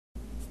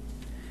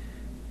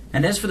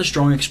And as for the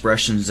strong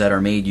expressions that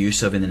are made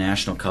use of in the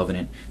National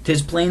Covenant,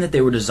 'tis plain that they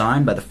were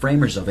designed by the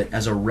framers of it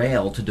as a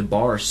rail to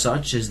debar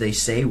such as they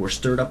say were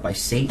stirred up by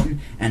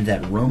Satan and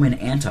that Roman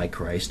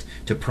Antichrist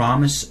to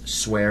promise,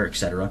 swear,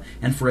 etc.,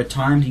 and for a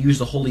time to use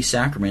the holy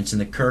sacraments in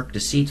the kirk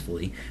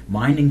deceitfully,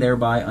 minding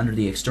thereby under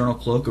the external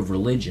cloak of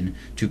religion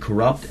to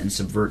corrupt and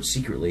subvert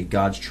secretly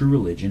God's true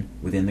religion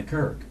within the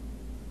kirk.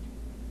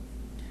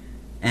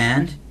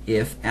 And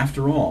if,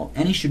 after all,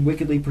 any should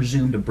wickedly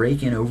presume to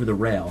break in over the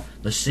rail,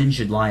 the sin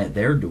should lie at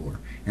their door,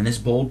 and this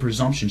bold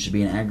presumption should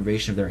be an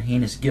aggravation of their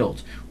heinous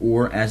guilt,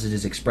 or, as it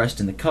is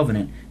expressed in the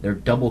covenant, their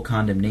double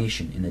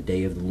condemnation in the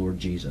day of the Lord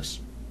Jesus.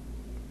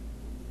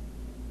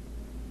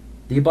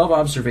 The above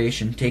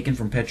observation, taken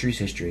from Petrie's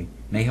history,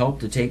 may help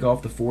to take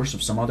off the force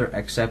of some other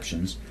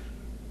exceptions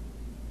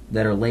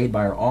that are laid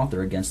by our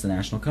author against the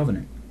National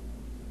Covenant.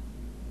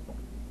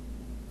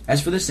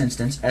 As for this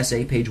instance,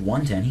 essay, page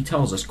 110, he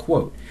tells us,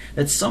 quote,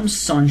 that some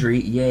sundry,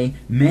 yea,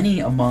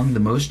 many among the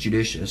most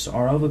judicious,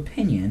 are of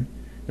opinion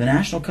the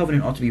National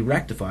Covenant ought to be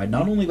rectified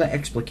not only by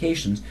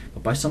explications,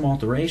 but by some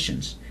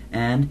alterations.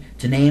 And,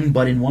 to name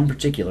but in one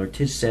particular,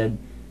 'tis said,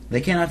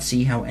 they cannot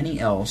see how any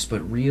else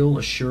but real,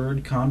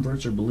 assured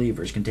converts or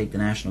believers can take the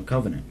National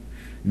Covenant,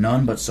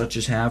 none but such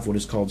as have what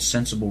is called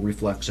sensible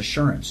reflex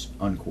assurance,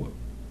 unquote.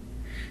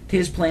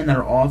 'Tis plain that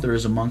our author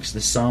is amongst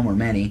the some or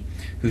many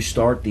who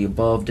start the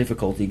above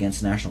difficulty against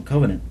the National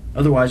Covenant.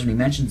 Otherwise, when he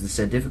mentions the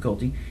said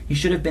difficulty, he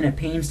should have been at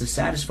pains to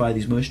satisfy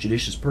these most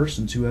judicious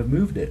persons who have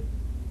moved it.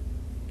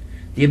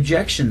 The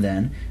objection,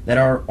 then, that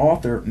our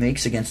author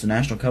makes against the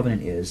National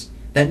Covenant is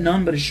that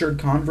none but assured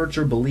converts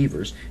or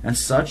believers, and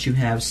such who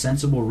have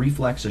sensible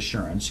reflex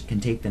assurance,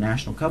 can take the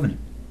National Covenant.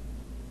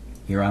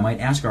 Here I might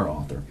ask our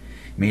author,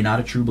 may not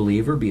a true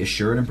believer be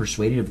assured and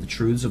persuaded of the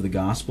truths of the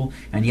gospel,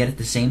 and yet at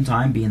the same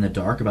time be in the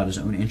dark about his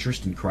own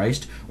interest in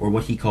Christ, or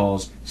what he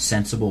calls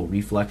sensible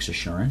reflex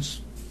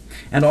assurance?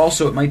 And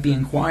also it might be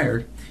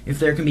inquired if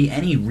there can be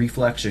any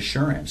reflex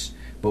assurance,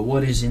 but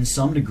what is in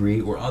some degree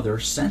or other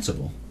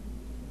sensible.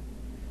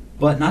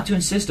 But not to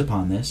insist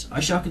upon this, I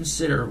shall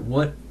consider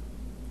what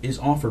is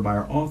offered by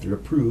our author to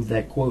prove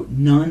that, quote,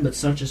 none but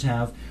such as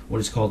have what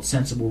is called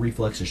sensible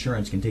reflex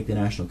assurance can take the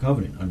National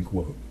Covenant,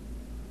 unquote.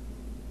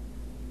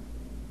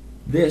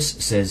 This,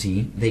 says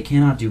he, they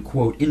cannot do,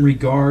 quote, in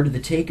regard the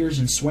takers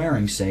and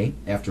swearing say,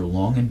 after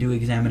long and due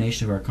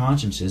examination of our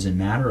consciences in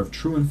matter of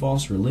true and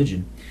false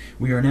religion,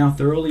 we are now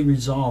thoroughly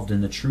resolved in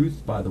the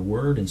truth by the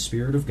word and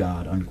Spirit of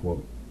God,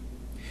 unquote.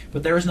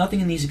 But there is nothing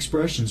in these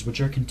expressions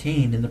which are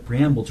contained in the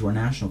preamble to our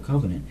National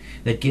Covenant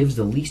that gives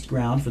the least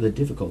ground for the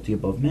difficulty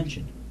above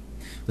mentioned.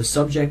 The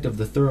subject of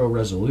the thorough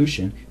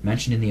resolution,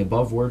 mentioned in the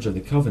above words of the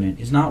covenant,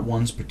 is not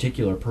one's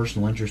particular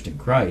personal interest in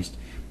Christ,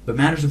 but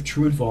matters of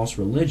true and false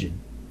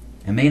religion.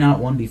 And may not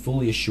one be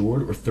fully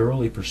assured or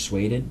thoroughly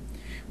persuaded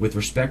with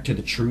respect to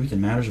the truth in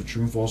matters of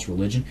true and false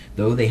religion,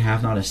 though they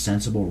have not a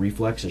sensible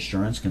reflex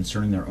assurance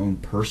concerning their own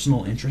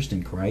personal interest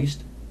in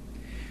Christ?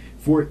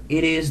 For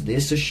it is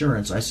this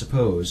assurance, I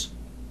suppose,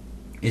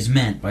 is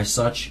meant by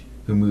such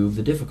who move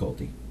the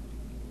difficulty.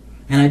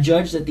 And I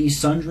judge that these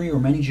sundry or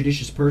many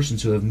judicious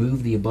persons who have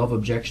moved the above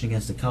objection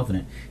against the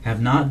covenant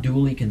have not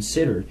duly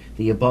considered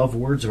the above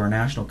words of our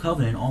National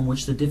Covenant on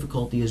which the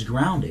difficulty is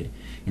grounded.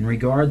 In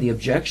regard, the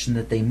objection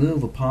that they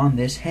move upon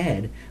this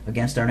head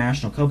against our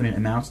National Covenant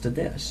amounts to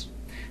this,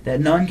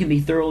 that none can be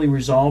thoroughly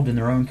resolved in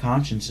their own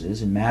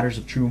consciences in matters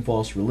of true and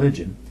false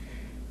religion,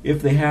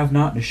 if they have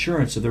not an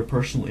assurance of their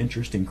personal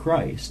interest in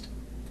Christ.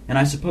 And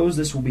I suppose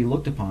this will be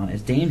looked upon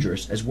as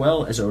dangerous as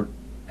well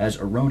as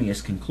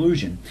erroneous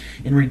conclusion.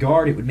 In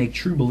regard, it would make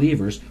true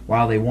believers,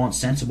 while they want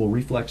sensible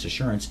reflex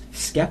assurance,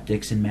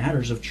 skeptics in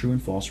matters of true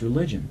and false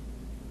religion.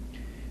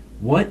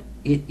 What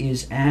it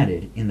is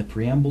added in the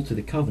preamble to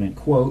the covenant,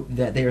 quote,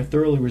 that they are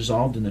thoroughly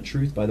resolved in the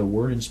truth by the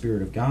word and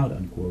Spirit of God,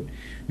 unquote,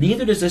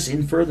 neither does this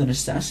infer the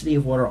necessity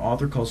of what our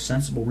author calls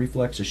sensible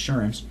reflex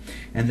assurance,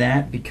 and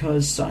that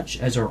because such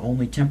as are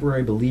only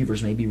temporary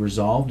believers may be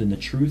resolved in the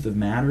truth of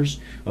matters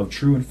of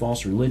true and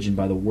false religion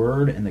by the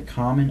word and the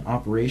common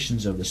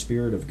operations of the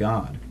Spirit of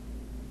God.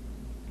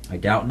 I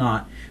doubt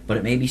not, but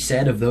it may be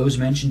said of those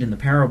mentioned in the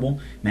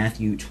parable,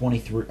 Matthew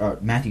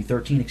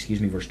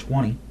 13, verse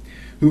 20,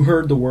 who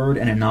heard the word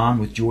and anon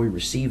with joy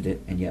received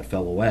it, and yet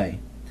fell away,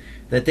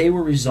 that they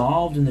were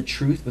resolved in the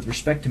truth with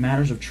respect to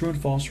matters of true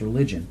and false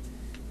religion,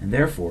 and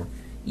therefore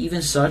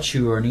even such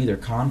who are neither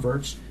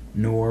converts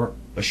nor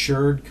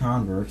assured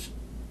converts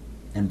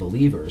and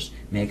believers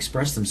may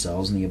express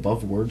themselves in the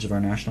above words of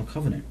our National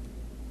Covenant.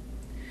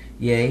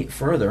 Yea,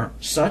 further,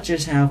 such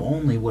as have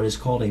only what is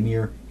called a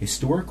mere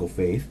historical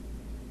faith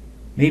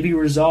may be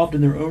resolved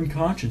in their own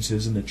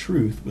consciences in the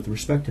truth with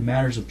respect to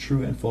matters of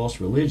true and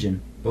false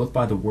religion, both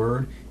by the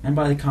word and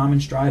by the common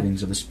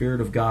strivings of the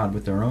Spirit of God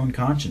with their own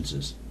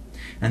consciences,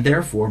 and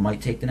therefore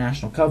might take the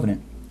National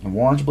Covenant and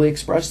warrantably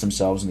express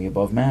themselves in the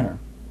above manner.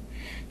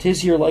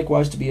 'Tis here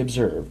likewise to be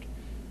observed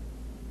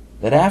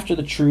that after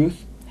the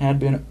truth had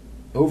been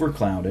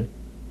overclouded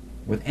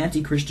with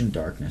anti-Christian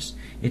darkness,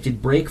 it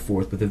did break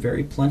forth with a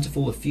very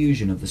plentiful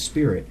effusion of the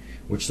Spirit,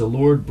 which the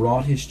Lord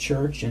brought his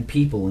church and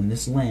people in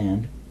this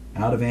land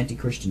out of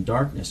anti-Christian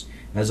darkness,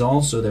 as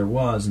also there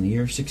was in the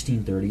year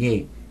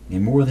 1638 a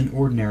more than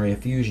ordinary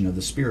effusion of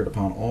the Spirit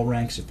upon all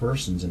ranks of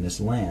persons in this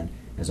land,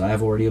 as I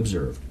have already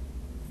observed.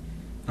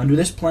 Under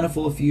this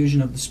plentiful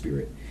effusion of the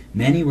Spirit,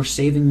 many were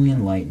savingly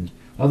enlightened.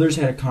 Others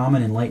had a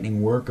common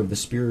enlightening work of the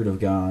Spirit of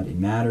God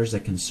in matters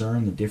that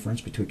concern the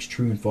difference betwixt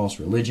true and false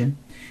religion,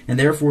 and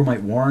therefore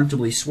might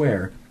warrantably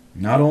swear,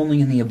 not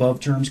only in the above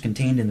terms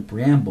contained in the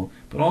preamble,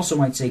 but also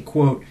might say,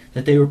 quote,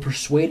 that they were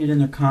persuaded in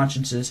their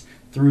consciences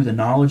through the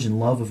knowledge and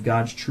love of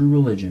God's true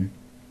religion,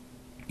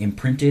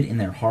 imprinted in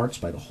their hearts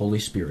by the Holy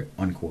Spirit,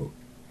 unquote.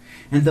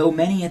 And though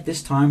many at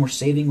this time were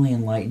savingly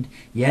enlightened,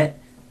 yet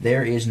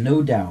there is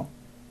no doubt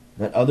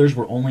that others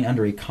were only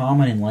under a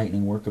common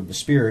enlightening work of the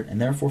Spirit,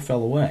 and therefore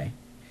fell away.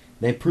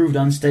 They proved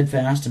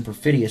unsteadfast and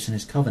perfidious in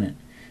his covenant,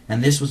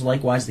 and this was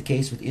likewise the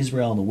case with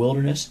Israel in the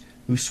wilderness,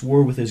 who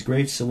swore with as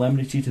great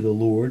solemnity to the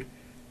Lord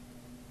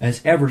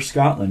as ever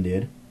Scotland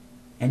did,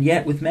 and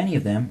yet with many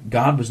of them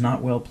God was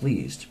not well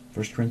pleased.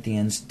 1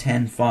 Corinthians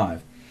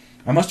 10:5.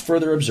 I must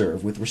further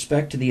observe, with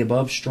respect to the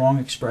above strong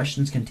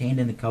expressions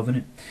contained in the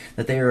covenant,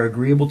 that they are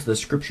agreeable to the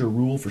Scripture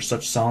rule for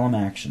such solemn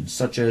actions,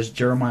 such as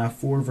Jeremiah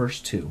 4, verse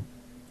 2.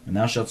 And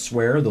thou shalt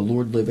swear, the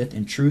Lord liveth,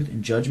 in truth,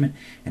 in judgment,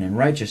 and in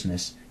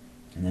righteousness,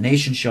 and the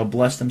nations shall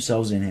bless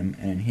themselves in him,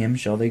 and in him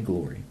shall they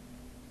glory.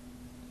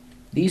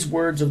 These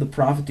words of the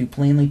prophet do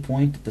plainly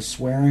point that the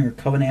swearing or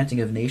covenanting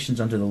of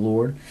nations unto the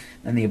Lord,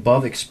 and the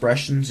above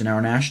expressions in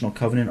our national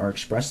covenant are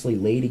expressly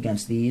laid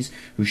against these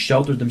who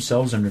sheltered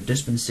themselves under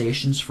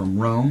dispensations from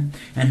Rome,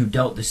 and who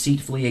dealt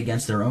deceitfully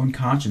against their own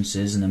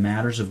consciences in the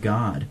matters of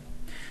God.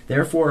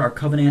 Therefore our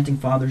covenanting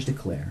fathers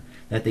declare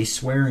that they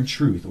swear in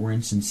truth or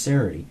in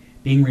sincerity,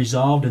 being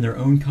resolved in their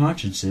own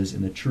consciences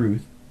in the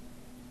truth,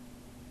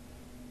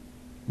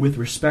 with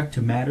respect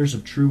to matters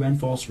of true and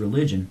false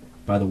religion,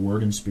 by the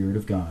word and Spirit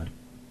of God.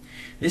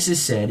 This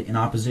is said in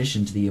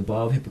opposition to the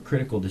above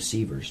hypocritical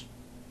deceivers.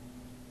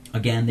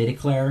 Again, they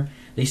declare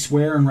they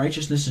swear in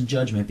righteousness and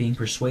judgment, being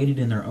persuaded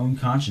in their own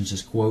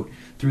consciences, quote,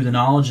 through the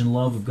knowledge and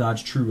love of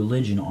God's true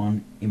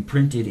religion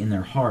imprinted in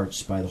their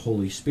hearts by the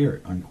Holy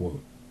Spirit,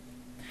 unquote.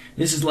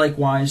 This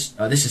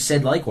is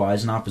said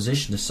likewise in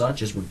opposition to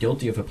such as were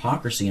guilty of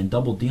hypocrisy and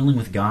double dealing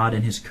with God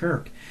and his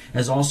kirk,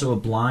 as also a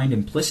blind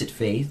implicit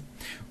faith,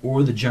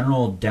 or the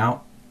general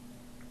doubtsome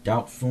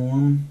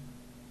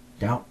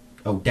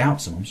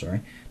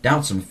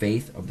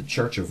faith of the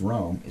Church of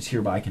Rome is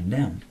hereby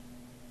condemned.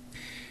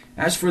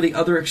 As for the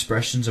other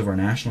expressions of our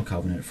national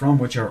covenant, from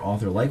which our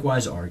author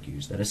likewise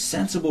argues that a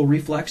sensible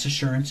reflex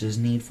assurance is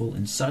needful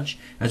in such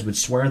as would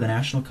swear the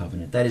national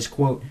covenant, that is,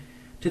 quote,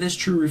 to this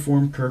true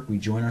Reformed Kirk we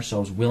join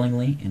ourselves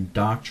willingly in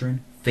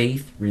doctrine,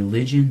 faith,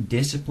 religion,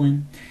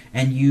 discipline,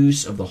 and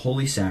use of the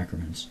holy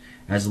sacraments,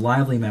 as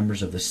lively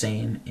members of the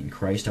same in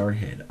Christ our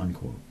head,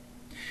 unquote.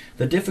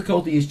 The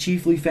difficulty is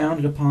chiefly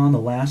founded upon the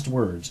last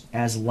words,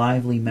 as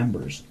lively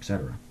members,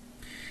 etc.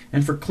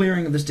 And for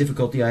clearing of this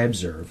difficulty I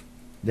observe,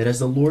 that as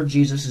the Lord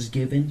Jesus is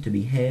given to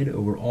be head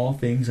over all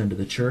things unto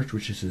the church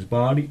which is his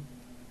body,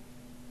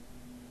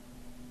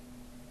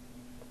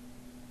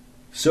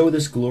 so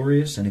this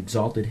glorious and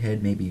exalted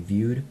head may be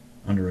viewed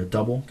under a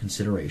double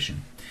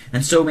consideration,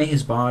 and so may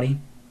his body,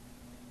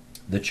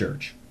 the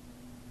church.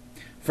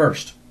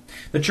 First,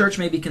 the church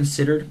may be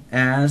considered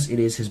as it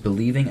is his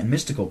believing and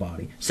mystical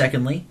body.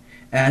 Secondly,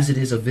 as it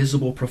is a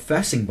visible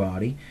professing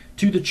body.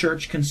 To the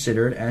church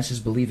considered as his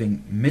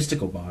believing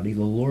mystical body,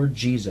 the Lord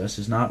Jesus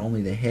is not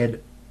only the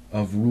head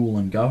of rule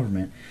and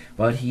government,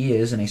 but he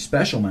is in a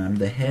special manner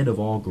the head of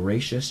all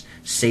gracious,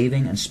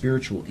 saving, and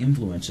spiritual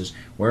influences,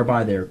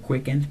 whereby they are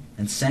quickened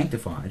and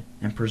sanctified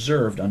and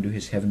preserved unto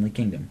his heavenly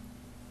kingdom.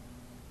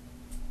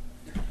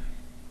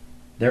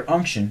 Their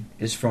unction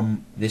is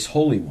from this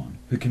Holy One,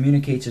 who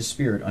communicates his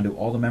Spirit unto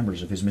all the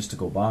members of his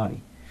mystical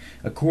body,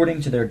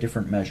 according to their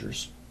different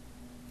measures.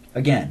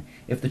 Again,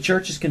 if the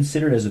church is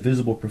considered as a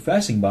visible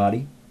professing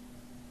body,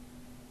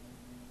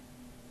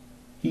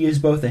 he is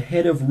both the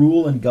head of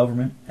rule and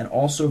government, and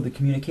also of the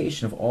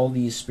communication of all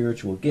these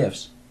spiritual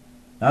gifts,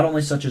 not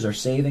only such as are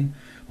saving,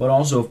 but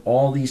also of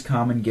all these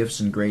common gifts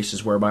and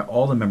graces, whereby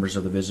all the members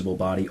of the visible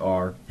body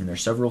are, in their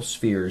several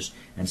spheres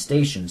and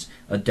stations,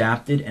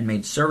 adapted and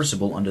made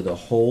serviceable unto the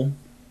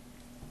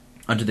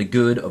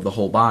good of the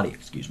whole body.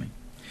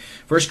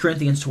 1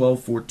 Corinthians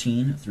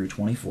 12:14 through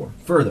 24.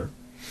 Further,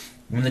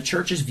 when the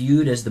church is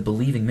viewed as the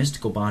believing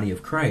mystical body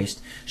of Christ,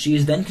 she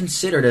is then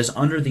considered as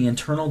under the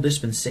internal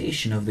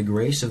dispensation of the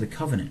grace of the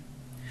covenant.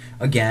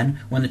 Again,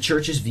 when the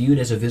church is viewed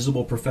as a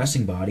visible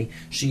professing body,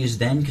 she is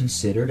then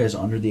considered as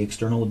under the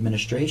external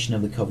administration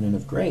of the covenant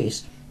of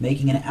grace,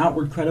 making an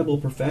outward credible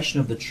profession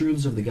of the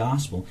truths of the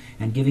gospel,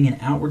 and giving an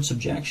outward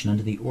subjection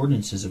unto the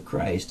ordinances of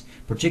Christ,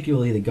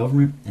 particularly the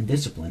government and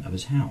discipline of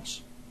his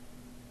house.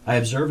 I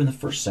observe in the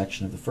first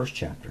section of the first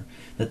chapter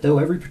that though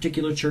every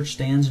particular church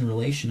stands in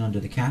relation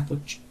unto the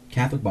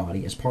Catholic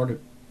body as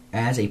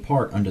a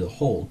part unto the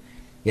whole,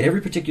 Yet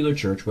every particular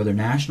church, whether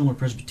national or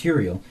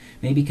presbyterial,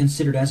 may be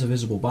considered as a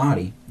visible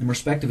body in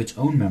respect of its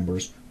own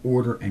members,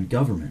 order, and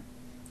government.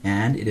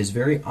 And it is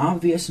very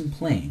obvious and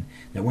plain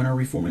that when our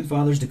Reforming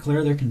Fathers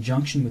declare their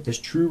conjunction with this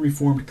true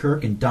Reformed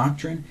Kirk in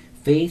doctrine,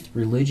 faith,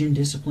 religion,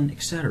 discipline,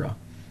 etc.,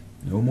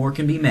 no more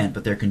can be meant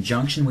but their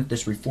conjunction with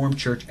this Reformed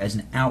Church as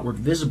an outward,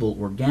 visible,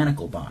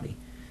 organical body,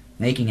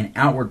 making an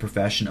outward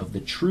profession of the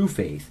true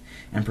faith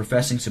and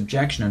professing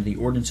subjection under the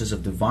ordinances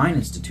of divine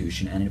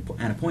institution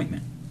and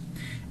appointment.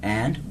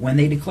 And when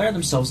they declare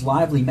themselves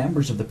lively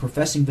members of the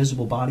professing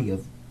visible body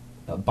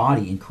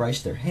in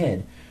Christ their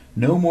head,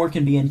 no more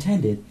can be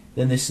intended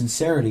than the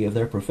sincerity of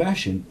their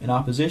profession in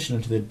opposition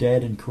to the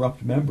dead and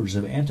corrupt members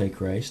of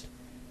Antichrist,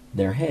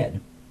 their head,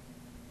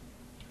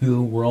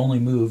 who were only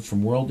moved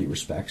from worldly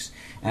respects,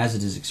 as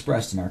it is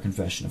expressed in our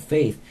confession of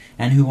faith,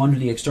 and who under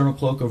the external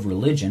cloak of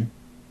religion,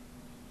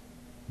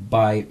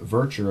 by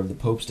virtue of the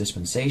Pope's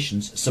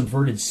dispensations,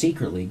 subverted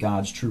secretly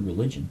God's true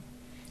religion,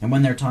 and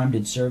when their time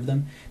did serve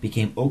them,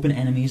 became open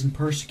enemies and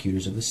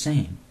persecutors of the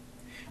same,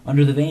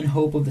 under the vain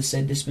hope of the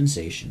said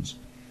dispensations,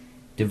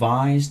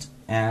 devised,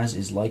 as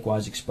is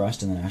likewise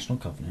expressed in the National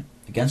Covenant,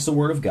 against the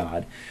Word of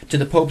God, to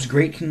the Pope's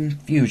great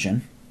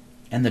confusion,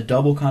 and the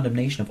double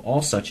condemnation of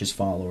all such his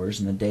followers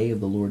in the day of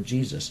the Lord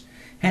Jesus.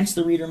 Hence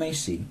the reader may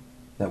see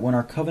that when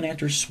our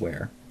Covenanters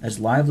swear, as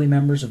lively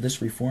members of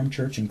this Reformed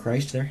Church in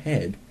Christ their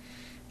head,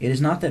 it is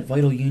not that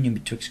vital union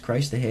betwixt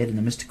Christ the head and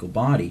the mystical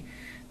body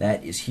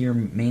that is here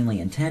mainly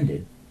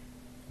intended,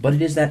 but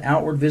it is that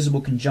outward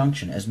visible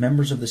conjunction as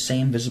members of the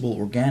same visible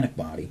organic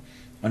body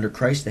under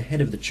Christ the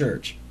head of the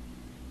Church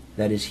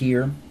that is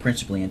here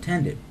principally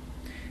intended.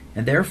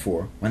 And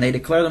therefore, when they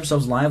declare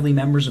themselves lively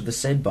members of the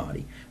said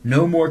body,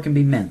 no more can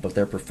be meant but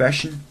their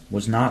profession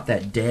was not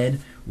that dead,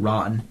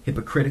 rotten,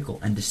 hypocritical,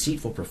 and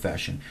deceitful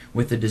profession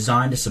with the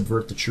design to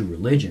subvert the true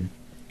religion,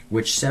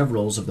 which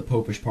severals of the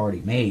popish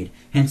party made.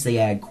 Hence they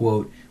add,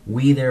 quote,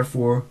 "We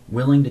therefore,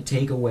 willing to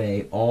take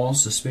away all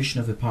suspicion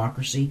of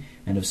hypocrisy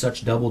and of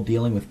such double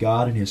dealing with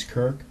God and his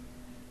Kirk,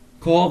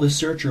 call the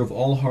searcher of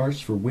all hearts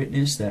for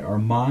witness that our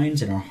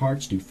minds and our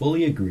hearts do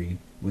fully agree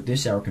with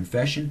this our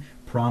confession,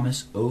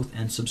 promise, oath,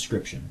 and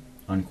subscription."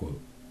 Unquote.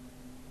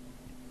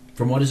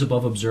 From what is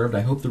above observed,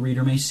 I hope the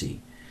reader may see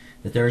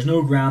that there is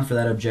no ground for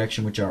that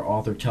objection which our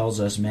author tells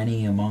us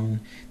many among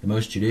the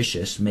most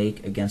judicious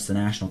make against the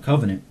National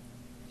Covenant,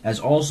 as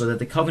also that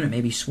the covenant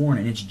may be sworn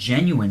in its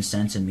genuine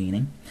sense and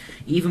meaning,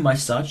 even by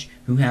such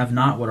who have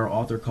not what our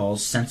author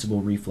calls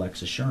sensible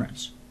reflex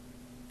assurance.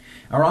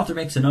 Our author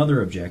makes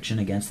another objection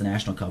against the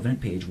National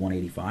Covenant, page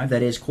 185,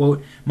 that is,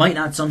 quote, "Might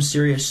not some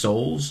serious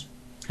souls,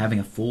 having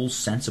a full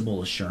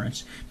sensible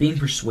assurance, being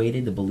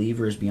persuaded the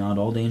believer is beyond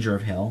all danger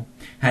of hell,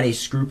 had a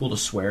scruple to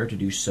swear to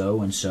do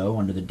so and so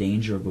under the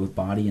danger of both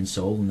body and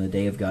soul in the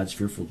day of God's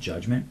fearful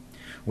judgment,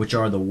 which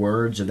are the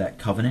words of that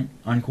covenant,"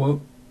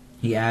 unquote.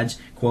 He adds,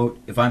 quote,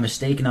 "If I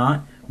mistake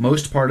not,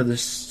 most part of the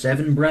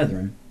 7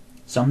 brethren,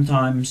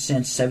 sometime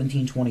since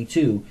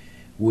 1722,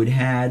 would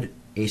had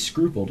a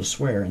scruple to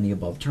swear in the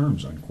above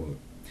terms," unquote.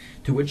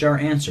 To which I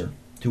answer,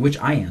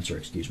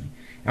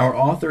 our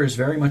author is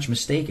very much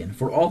mistaken,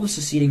 for all the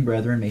seceding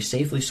brethren may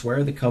safely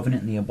swear the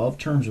covenant in the above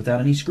terms without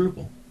any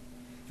scruple.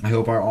 I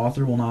hope our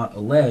author will not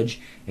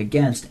allege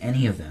against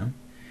any of them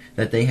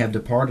that they have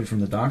departed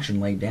from the doctrine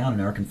laid down in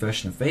our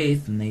Confession of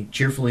Faith, and they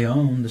cheerfully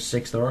own the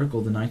 6th article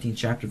of the 19th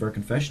chapter of our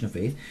Confession of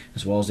Faith,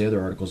 as well as the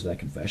other articles of that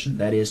confession.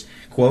 That is,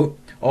 quote,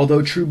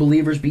 "Although true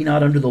believers be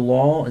not under the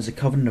law as a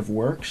covenant of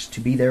works,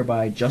 to be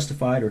thereby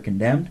justified or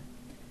condemned,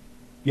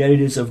 yet it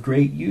is of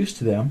great use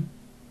to them,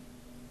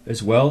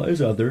 as well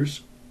as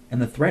others,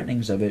 and the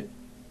threatenings of it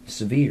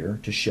severe,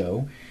 to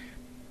show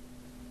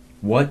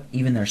what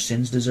even their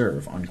sins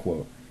deserve,"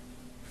 unquote.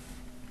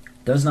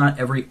 Does not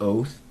every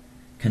oath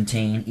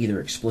contain,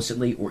 either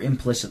explicitly or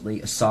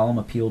implicitly, a solemn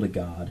appeal to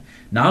God,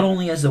 not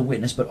only as the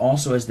witness, but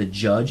also as the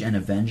judge and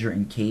avenger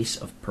in case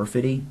of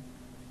perfidy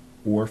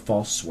or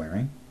false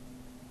swearing?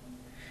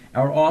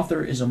 Our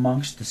author is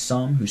amongst the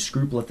some who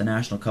scruple at the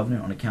National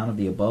Covenant on account of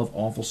the above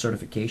awful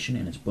certification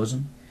in its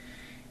bosom.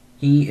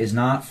 He is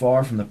not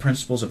far from the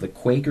principles of the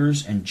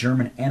Quakers and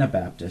German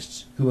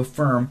Anabaptists, who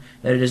affirm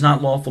that it is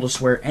not lawful to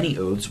swear any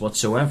oaths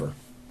whatsoever.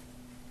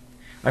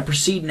 I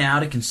proceed now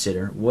to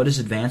consider what is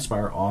advanced by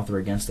our author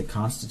against the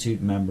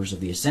constituent members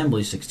of the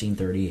Assembly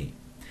 1638.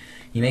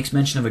 He makes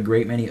mention of a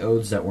great many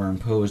oaths that were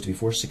imposed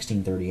before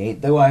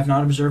 1638, though I have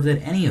not observed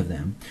that any of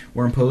them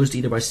were imposed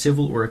either by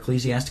civil or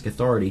ecclesiastic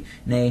authority,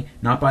 nay,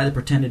 not by the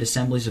pretended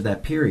assemblies of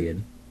that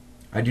period.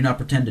 I do not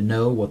pretend to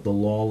know what the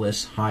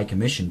lawless High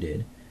Commission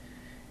did,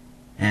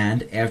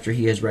 and after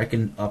he has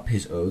reckoned up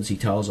his oaths, he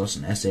tells us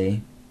in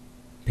Essay,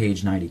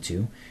 page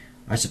 92,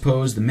 "I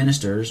suppose the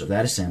ministers of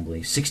that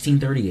assembly,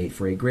 1638,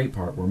 for a great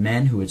part, were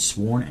men who had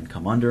sworn and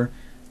come under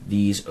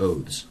these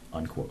oaths,"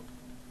 unquote.